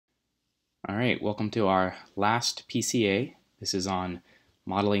All right, welcome to our last PCA. This is on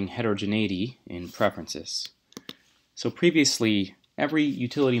modeling heterogeneity in preferences. So previously, every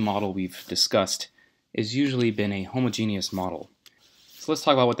utility model we've discussed has usually been a homogeneous model. So let's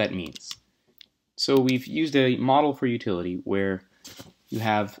talk about what that means. So we've used a model for utility where you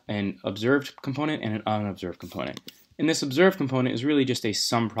have an observed component and an unobserved component. And this observed component is really just a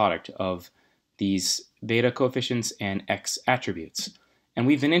sum product of these beta coefficients and x attributes. And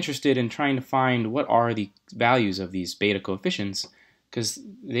we've been interested in trying to find what are the values of these beta coefficients because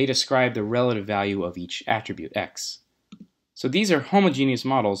they describe the relative value of each attribute x. So these are homogeneous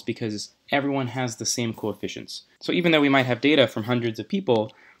models because everyone has the same coefficients. So even though we might have data from hundreds of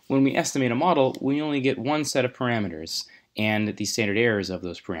people, when we estimate a model, we only get one set of parameters and the standard errors of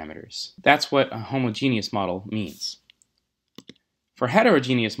those parameters. That's what a homogeneous model means. For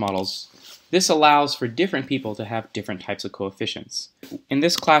heterogeneous models, this allows for different people to have different types of coefficients. In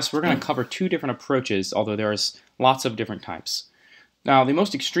this class, we're going to cover two different approaches, although there's lots of different types. Now, the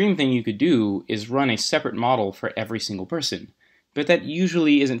most extreme thing you could do is run a separate model for every single person, but that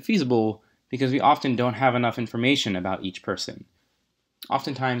usually isn't feasible because we often don't have enough information about each person.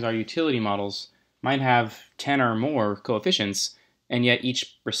 Oftentimes, our utility models might have 10 or more coefficients, and yet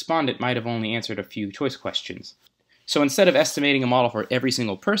each respondent might have only answered a few choice questions. So instead of estimating a model for every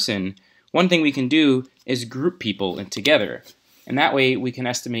single person, one thing we can do is group people together, and that way we can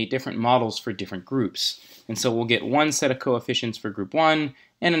estimate different models for different groups. And so we'll get one set of coefficients for group 1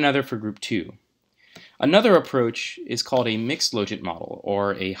 and another for group 2. Another approach is called a mixed logit model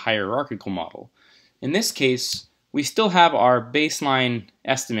or a hierarchical model. In this case, we still have our baseline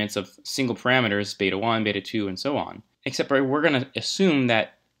estimates of single parameters, beta 1, beta 2, and so on, except we're going to assume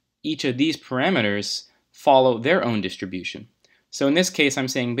that each of these parameters follow their own distribution. So in this case, I'm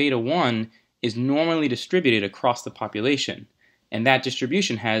saying beta 1 is normally distributed across the population, and that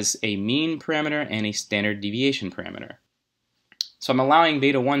distribution has a mean parameter and a standard deviation parameter. So I'm allowing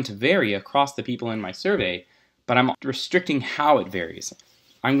beta 1 to vary across the people in my survey, but I'm restricting how it varies.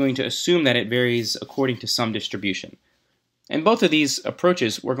 I'm going to assume that it varies according to some distribution. In both of these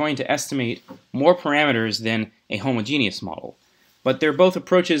approaches, we're going to estimate more parameters than a homogeneous model, but they're both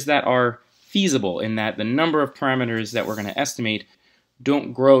approaches that are feasible in that the number of parameters that we're going to estimate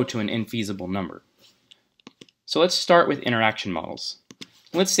don't grow to an infeasible number. So let's start with interaction models.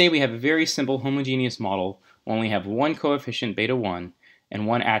 Let's say we have a very simple homogeneous model where we only have one coefficient beta 1 and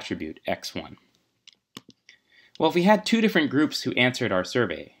one attribute x1. Well, if we had two different groups who answered our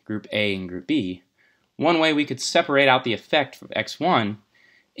survey, group A and group B, one way we could separate out the effect of x1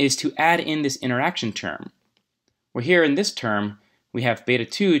 is to add in this interaction term. Where here in this term, we have beta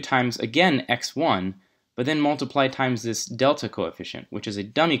 2 times, again, x1, but then multiply times this delta coefficient, which is a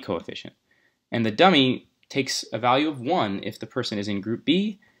dummy coefficient. And the dummy takes a value of 1 if the person is in group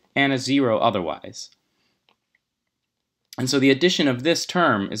B and a 0 otherwise. And so the addition of this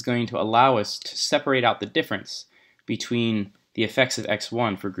term is going to allow us to separate out the difference between the effects of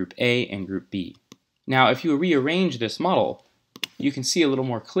x1 for group A and group B. Now, if you rearrange this model, you can see a little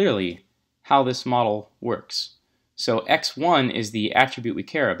more clearly how this model works. So x1 is the attribute we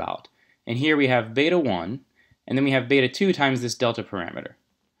care about. And here we have beta 1, and then we have beta 2 times this delta parameter.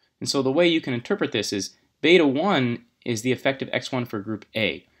 And so the way you can interpret this is beta 1 is the effect of x1 for group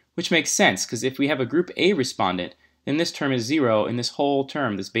A, which makes sense because if we have a group A respondent, then this term is 0, and this whole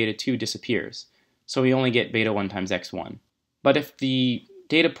term, this beta 2, disappears. So we only get beta 1 times x1. But if the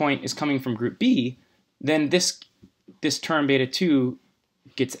data point is coming from group B, then this term beta 2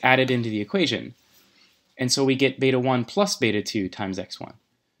 gets added into the equation. And so we get beta 1 plus beta 2 times x1.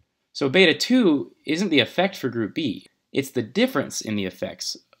 So beta 2 isn't the effect for group B. It's the difference in the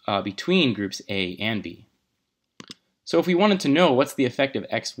effects between groups A and B. So if we wanted to know what's the effect of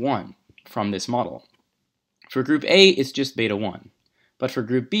x1 from this model, for group A it's just beta 1. But for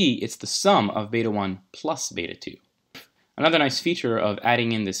group B it's the sum of beta 1 plus beta 2. Another nice feature of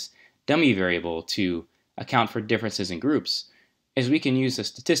adding in this dummy variable to account for differences in groups is we can use a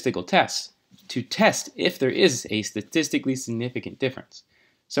statistical test to test if there is a statistically significant difference.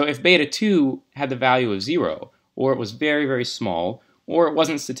 So if beta 2 had the value of 0, or it was very, very small, or it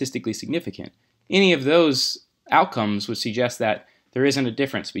wasn't statistically significant, any of those outcomes would suggest that there isn't a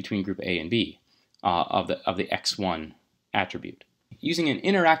difference between group A and B of the x1 attribute. Using an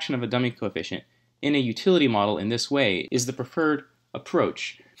interaction of a dummy coefficient in a utility model in this way is the preferred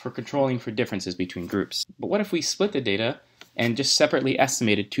approach for controlling for differences between groups. But what if we split the data and just separately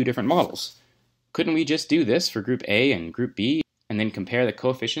estimated two different models? Couldn't we just do this for group A and group B and then compare the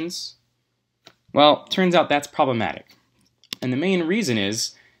coefficients? Well, turns out that's problematic. And the main reason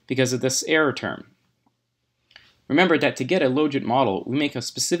is because of this error term. Remember that to get a logit model, we make a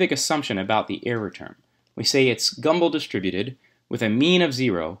specific assumption about the error term. We say it's Gumbel distributed with a mean of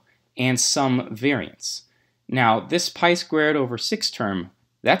 0 and some variance. Now, this pi squared over 6 term,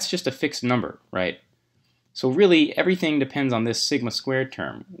 that's just a fixed number, right? So really, everything depends on this sigma squared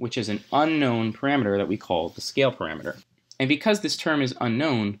term, which is an unknown parameter that we call the scale parameter. And because this term is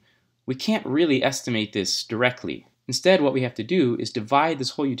unknown, we can't really estimate this directly. Instead, what we have to do is divide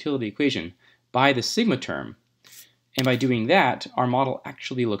this whole utility equation by the sigma term. And by doing that, our model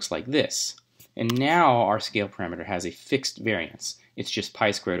actually looks like this. And now our scale parameter has a fixed variance. It's just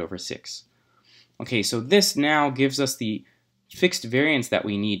pi squared over 6. Okay, so this now gives us the fixed variance that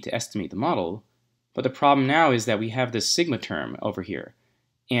we need to estimate the model. But the problem now is that we have this sigma term over here.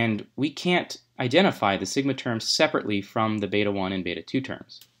 And we can't identify the sigma term separately from the beta 1 and beta 2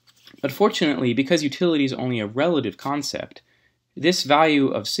 terms. But fortunately, because utility is only a relative concept, this value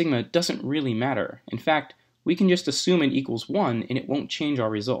of sigma doesn't really matter. In fact, we can just assume it equals 1 and it won't change our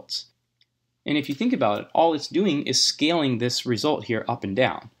results. And if you think about it, all it's doing is scaling this result here up and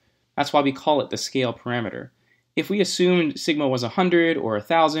down. That's why we call it the scale parameter. If we assumed sigma was 100 or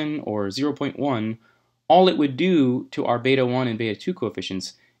 1000 or 0.1, all it would do to our beta 1 and beta 2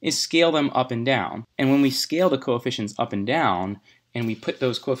 coefficients is scale them up and down. And when we scale the coefficients up and down, and we put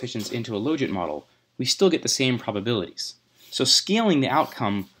those coefficients into a logit model, we still get the same probabilities. So scaling the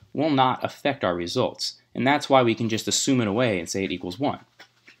outcome will not affect our results, and that's why we can just assume it away and say it equals 1.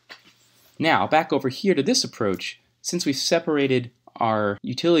 Now, back over here to this approach, since we've separated our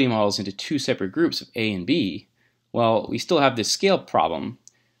utility models into two separate groups of A and B, well, we still have this scale problem,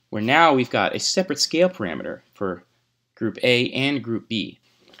 where now we've got a separate scale parameter for group A and group B.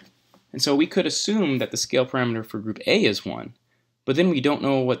 And so we could assume that the scale parameter for group A is 1, but then we don't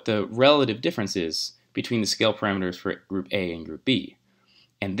know what the relative difference is between the scale parameters for group A and group B.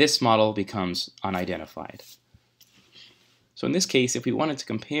 And this model becomes unidentified. So in this case, if we wanted to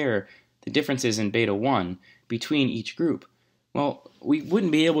compare the differences in beta 1 between each group, well, we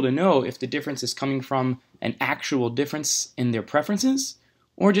wouldn't be able to know if the difference is coming from an actual difference in their preferences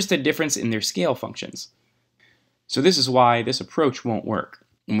or just a difference in their scale functions. So this is why this approach won't work.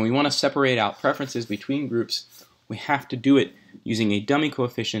 When we want to separate out preferences between groups, we have to do it using a dummy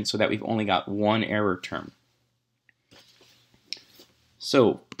coefficient so that we've only got one error term.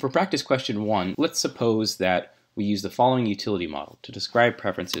 So for practice question 1, let's suppose that we use the following utility model to describe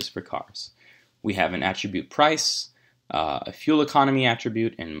preferences for cars. We have an attribute price, a fuel economy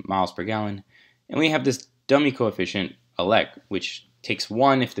attribute in miles per gallon, and we have this dummy coefficient elect, which takes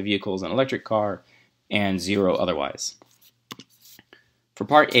 1 if the vehicle is an electric car and 0 otherwise. For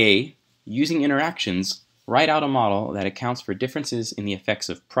part A, using interactions, write out a model that accounts for differences in the effects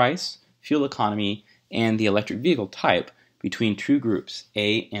of price, fuel economy, and the electric vehicle type between two groups,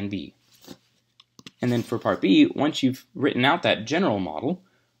 A and B. And then for part B, once you've written out that general model,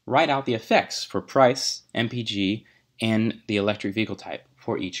 write out the effects for price, MPG, and the electric vehicle type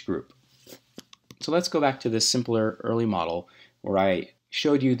for each group. So let's go back to this simpler early model where I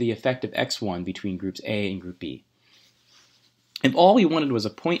showed you the effect of x1 between groups A and group B. If all we wanted was a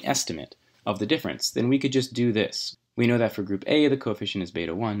point estimate of the difference, then we could just do this. We know that for group A, the coefficient is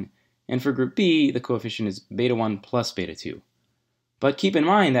beta 1, and for group B, the coefficient is beta 1 plus beta 2. But keep in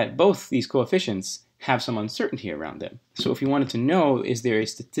mind that both these coefficients have some uncertainty around them. So if you wanted to know, is there a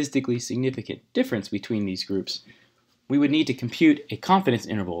statistically significant difference between these groups, we would need to compute a confidence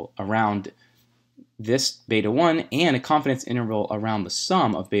interval around this beta 1 and a confidence interval around the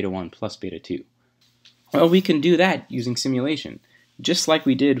sum of beta 1 plus beta 2. Well, we can do that using simulation. Just like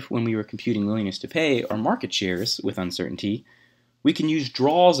we did when we were computing willingness to pay or market shares with uncertainty, we can use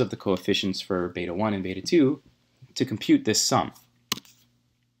draws of the coefficients for beta 1 and beta 2 to compute this sum.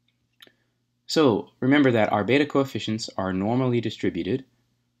 So remember that our beta coefficients are normally distributed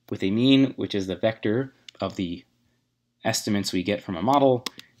with a mean, which is the vector of the estimates we get from a model,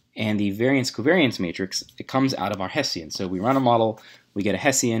 and the variance-covariance matrix, it comes out of our Hessian. So we run a model, we get a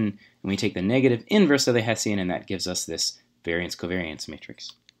Hessian, and we take the negative inverse of the Hessian, and that gives us this variance-covariance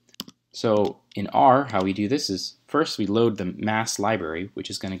matrix. So in R, how we do this is first we load the mass library, which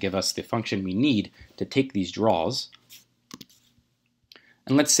is going to give us the function we need to take these draws.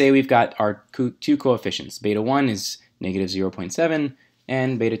 And let's say we've got our two coefficients. Beta 1 is negative 0.7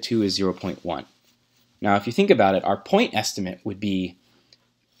 and beta 2 is 0.1. Now if you think about it, our point estimate would be,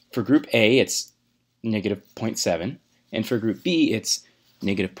 for group A it's negative 0.7, and for group B it's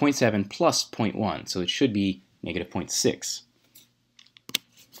negative 0.7 plus 0.1, so it should be negative 0.6.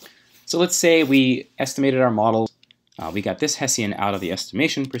 So let's say we estimated our model, we got this Hessian out of the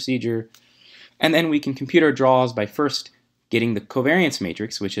estimation procedure, and then we can compute our draws by first getting the covariance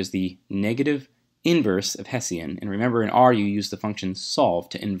matrix, which is the negative inverse of Hessian. And remember, in R, you use the function solve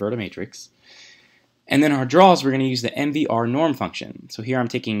to invert a matrix. And then our draws, we're going to use the MVR norm function. So here I'm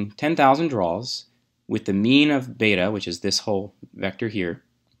taking 10,000 draws with the mean of beta, which is this whole vector here,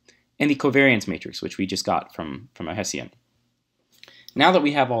 and the covariance matrix, which we just got from a Hessian. Now that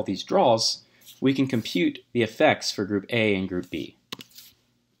we have all these draws, we can compute the effects for group A and group B.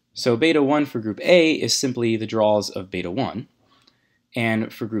 So beta 1 for group A is simply the draws of beta 1.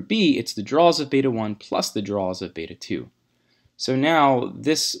 And for group B, it's the draws of beta 1 plus the draws of beta 2. So now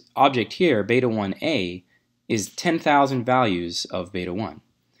this object here, beta 1a, is 10,000 values of beta 1.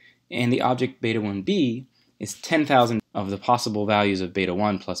 And the object beta 1b is 10,000 of the possible values of beta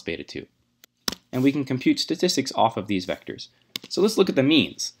 1 plus beta 2. And we can compute statistics off of these vectors. So let's look at the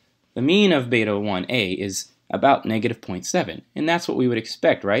means. The mean of beta 1a is about negative 0.7. And that's what we would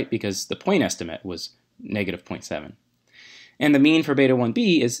expect, right? Because the point estimate was negative 0.7. And the mean for beta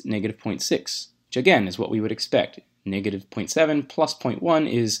 1b is negative 0.6, which again is what we would expect. Negative 0.7 plus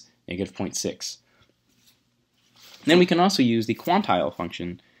 0.1 is negative 0.6. Then we can also use the quantile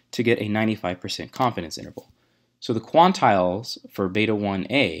function to get a 95% confidence interval. So the quantiles for beta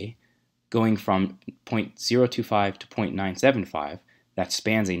 1a going from 0.025 to 0.975, that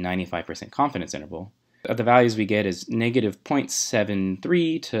spans a 95% confidence interval. The values we get is negative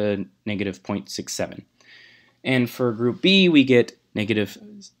 0.73 to negative 0.67. And for group B, we get negative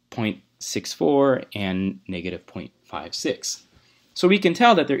 0.64 and negative 0.56. So we can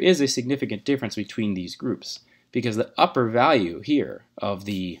tell that there is a significant difference between these groups because the upper value here of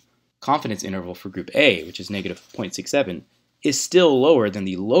the confidence interval for group A, which is negative 0.67, is still lower than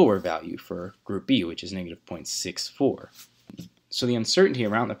the lower value for group B, which is negative 0.64. So the uncertainty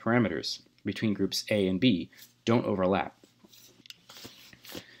around the parameters between groups A and B don't overlap.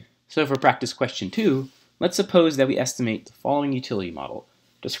 So for practice question 2, let's suppose that we estimate the following utility model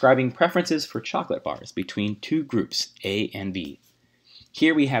describing preferences for chocolate bars between two groups, A and B.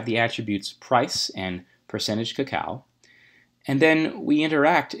 Here we have the attributes price and percentage cacao, and then we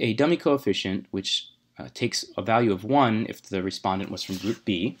interact a dummy coefficient which takes a value of 1 if the respondent was from group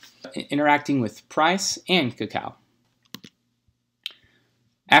B, interacting with price and cacao.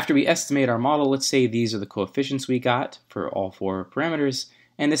 After we estimate our model, let's say these are the coefficients we got for all 4 parameters,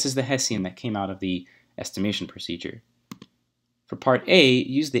 and this is the Hessian that came out of the estimation procedure. For part A,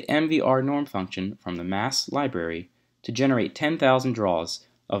 use the MVR norm function from the mass library to generate 10,000 draws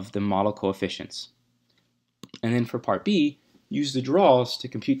of the model coefficients. And then for part B, use the draws to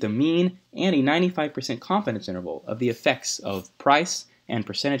compute the mean and a 95% confidence interval of the effects of price and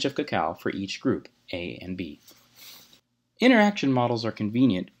percentage of cacao for each group, A and B. Interaction models are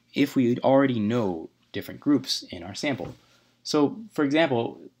convenient if we already know different groups in our sample. So, for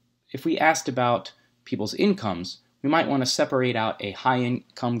example, if we asked about people's incomes, we might want to separate out a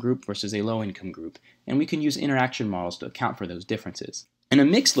high-income group versus a low-income group, and we can use interaction models to account for those differences. In a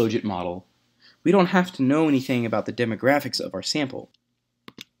mixed logit model, we don't have to know anything about the demographics of our sample.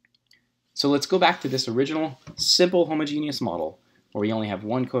 So let's go back to this original simple homogeneous model where we only have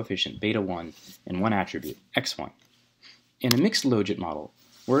one coefficient, beta 1, and one attribute, x1. In a mixed logit model,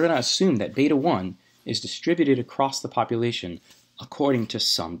 we're going to assume that beta 1 is distributed across the population according to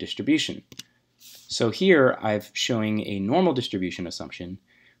some distribution. So here I'm showing a normal distribution assumption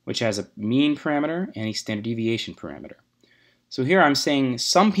which has a mean parameter and a standard deviation parameter. So here I'm saying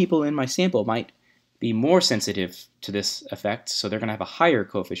some people in my sample might be more sensitive to this effect, so they're going to have a higher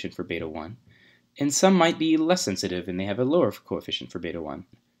coefficient for beta 1, and some might be less sensitive and they have a lower coefficient for beta 1.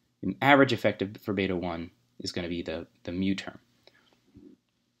 The average effect for beta 1 is going to be the mu term.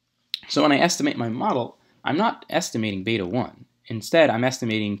 So when I estimate my model, I'm not estimating beta 1. Instead, I'm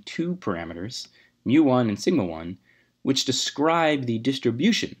estimating 2 parameters, mu1 and sigma1, which describe the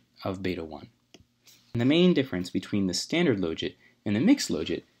distribution of beta 1. And the main difference between the standard logit and the mixed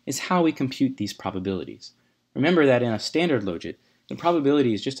logit is how we compute these probabilities. Remember that in a standard logit, the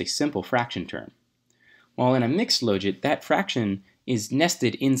probability is just a simple fraction term. While in a mixed logit, that fraction is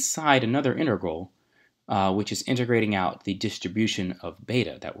nested inside another integral, which is integrating out the distribution of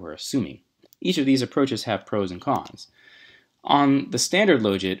beta that we're assuming. Each of these approaches have pros and cons. On the standard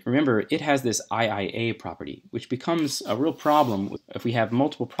logit, remember, it has this IIA property, which becomes a real problem if we have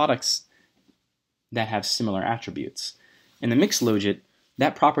multiple products that have similar attributes. In the mixed logit,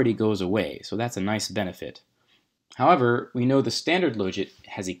 that property goes away, so that's a nice benefit. However, we know the standard logit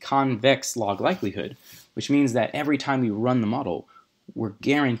has a convex log likelihood, which means that every time we run the model, we're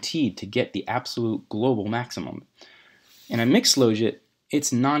guaranteed to get the absolute global maximum. In a mixed logit,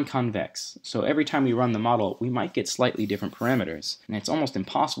 it's non-convex, so every time we run the model, we might get slightly different parameters, and it's almost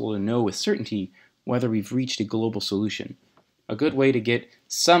impossible to know with certainty whether we've reached a global solution. a good way to get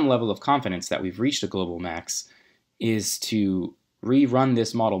some level of confidence that we've reached a global max is to rerun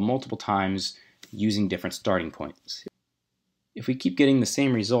this model multiple times using different starting points. If we keep getting the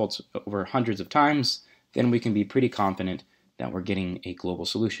same results over hundreds of times, then we can be pretty confident that we're getting a global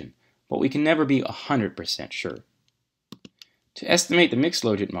solution. But we can never be 100% sure. To estimate the mixed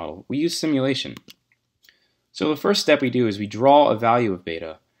logit model, we use simulation. So the first step we do is we draw a value of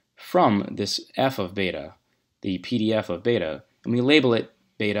beta from this f of beta, the PDF of beta, and we label it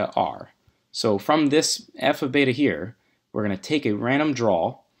beta r. So from this f of beta here, we're going to take a random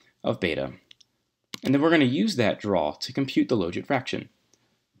draw of beta, and then we're going to use that draw to compute the logit fraction.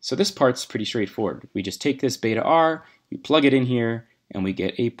 So this part's pretty straightforward. We just take this beta r, we plug it in here, and we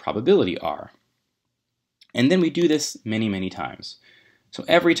get a probability r. And then we do this many, many times. So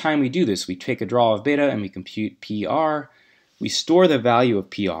every time we do this, we take a draw of beta and we compute PR. We store the value of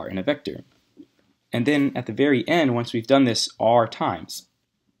PR in a vector. And then at the very end, once we've done this r times,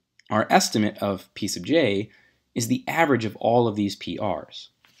 our estimate of P sub j is the average of all of these PRs.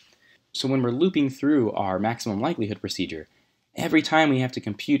 So when we're looping through our maximum likelihood procedure, every time we have to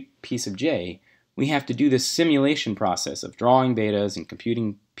compute P sub j, we have to do this simulation process of drawing betas and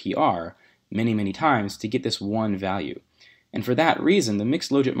computing PR many, many times to get this one value. And for that reason, the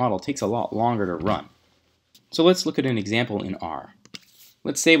mixed logit model takes a lot longer to run. So let's look at an example in R.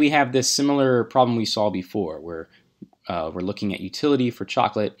 Let's say we have this similar problem we saw before, where we're looking at utility for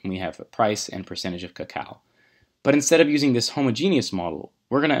chocolate, and we have a price and percentage of cacao. But instead of using this homogeneous model,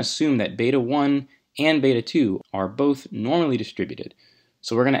 we're going to assume that beta 1 and beta 2 are both normally distributed.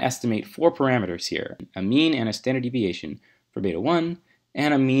 So we're going to estimate 4 parameters here, a mean and a standard deviation for beta 1,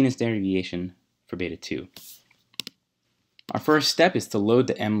 and a mean and standard deviation for beta 2. Our first step is to load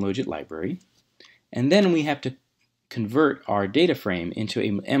the mlogit library, and then we have to convert our data frame into a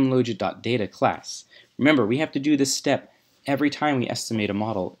mlogit.data class. Remember, we have to do this step every time we estimate a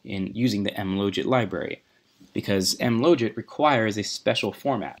model using the mlogit library, because mlogit requires a special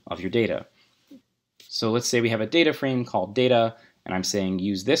format of your data. So let's say we have a data frame called data, and I'm saying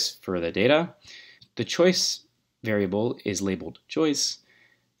use this for the data. The choice variable is labeled choice.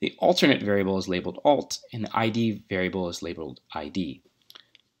 The alternate variable is labeled alt, and the ID variable is labeled ID.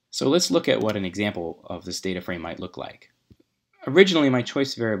 So let's look at what an example of this data frame might look like. Originally, my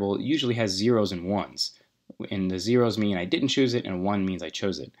choice variable usually has zeros and ones, and the zeros mean I didn't choose it, and 1 means I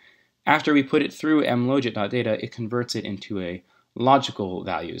chose it. After we put it through mlogit.data, it converts it into a logical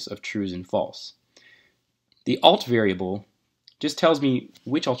values of trues and false. The alt variable just tells me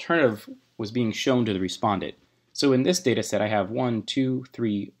which alternative was being shown to the respondent. So in this data set, I have 1, 2,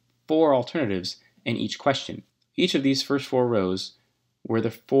 3, 4 alternatives in each question. Each of these first 4 rows were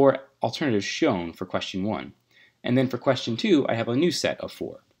the 4 alternatives shown for question 1. And then for question 2, I have a new set of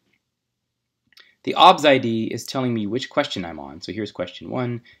 4. The OBS ID is telling me which question I'm on. So here's question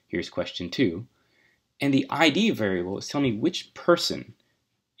 1, here's question 2. And the ID variable is telling me which person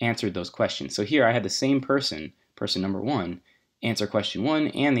answered those questions. So here I had the same person number 1, answer question 1,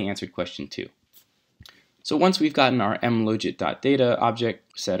 and they answered question 2. So once we've gotten our mlogit.data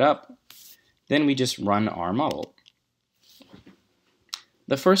object set up, then we just run our model.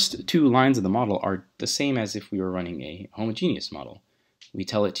 The first 2 lines of the model are the same as if we were running a homogeneous model. We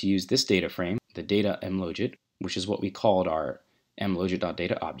tell it to use this data frame, the data mlogit, which is what we called our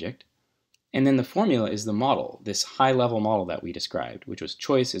mlogit.data object. And then the formula is the model, this high-level model that we described, which was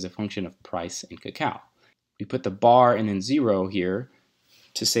choice as a function of price and cacao. We put the bar and then 0 here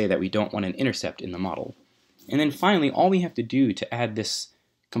to say that we don't want an intercept in the model. And then finally, all we have to do to add this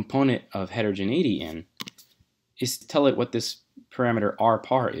component of heterogeneity in is tell it what this parameter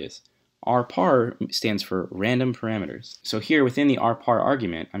rpar is. Rpar stands for random parameters. So here within the rpar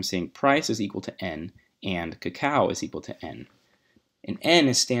argument, I'm saying price is equal to n and cacao is equal to n. And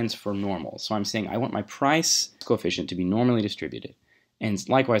n stands for normal. So I'm saying I want my price coefficient to be normally distributed. And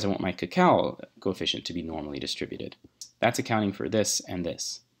likewise, I want my cacao coefficient to be normally distributed. That's accounting for this and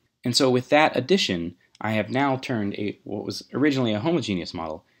this. And so with that addition, I have now turned what was originally a homogeneous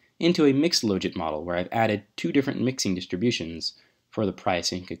model into a mixed logit model where I've added 2 different mixing distributions for the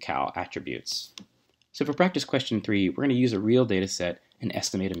price and cacao attributes. So for practice question 3, we're going to use a real data set and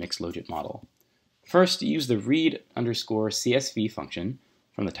estimate a mixed logit model. First, use the read_csv function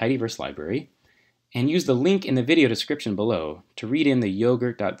from the tidyverse library, and use the link in the video description below to read in the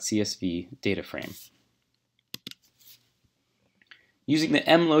yogurt.csv data frame. Using the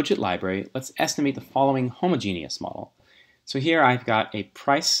mlogit library, let's estimate the following homogeneous model. So here I've got a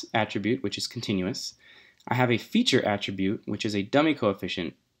price attribute, which is continuous. I have a feature attribute, which is a dummy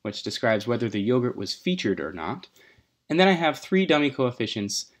coefficient, which describes whether the yogurt was featured or not. And then I have 3 dummy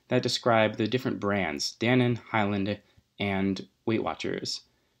coefficients that describe the different brands, Dannon, Highland, and Weight Watchers.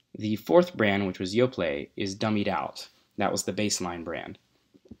 The fourth brand, which was Yoplait, is dummied out. That was the baseline brand.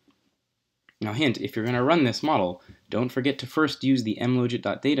 Now hint, if you're going to run this model, don't forget to first use the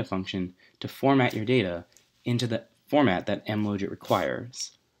mlogit.data function to format your data into the format that mlogit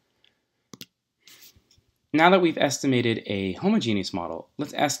requires. Now that we've estimated a homogeneous model,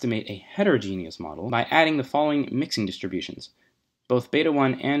 let's estimate a heterogeneous model by adding the following mixing distributions. Both beta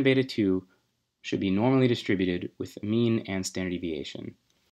 1 and beta 2 should be normally distributed with mean and standard deviation.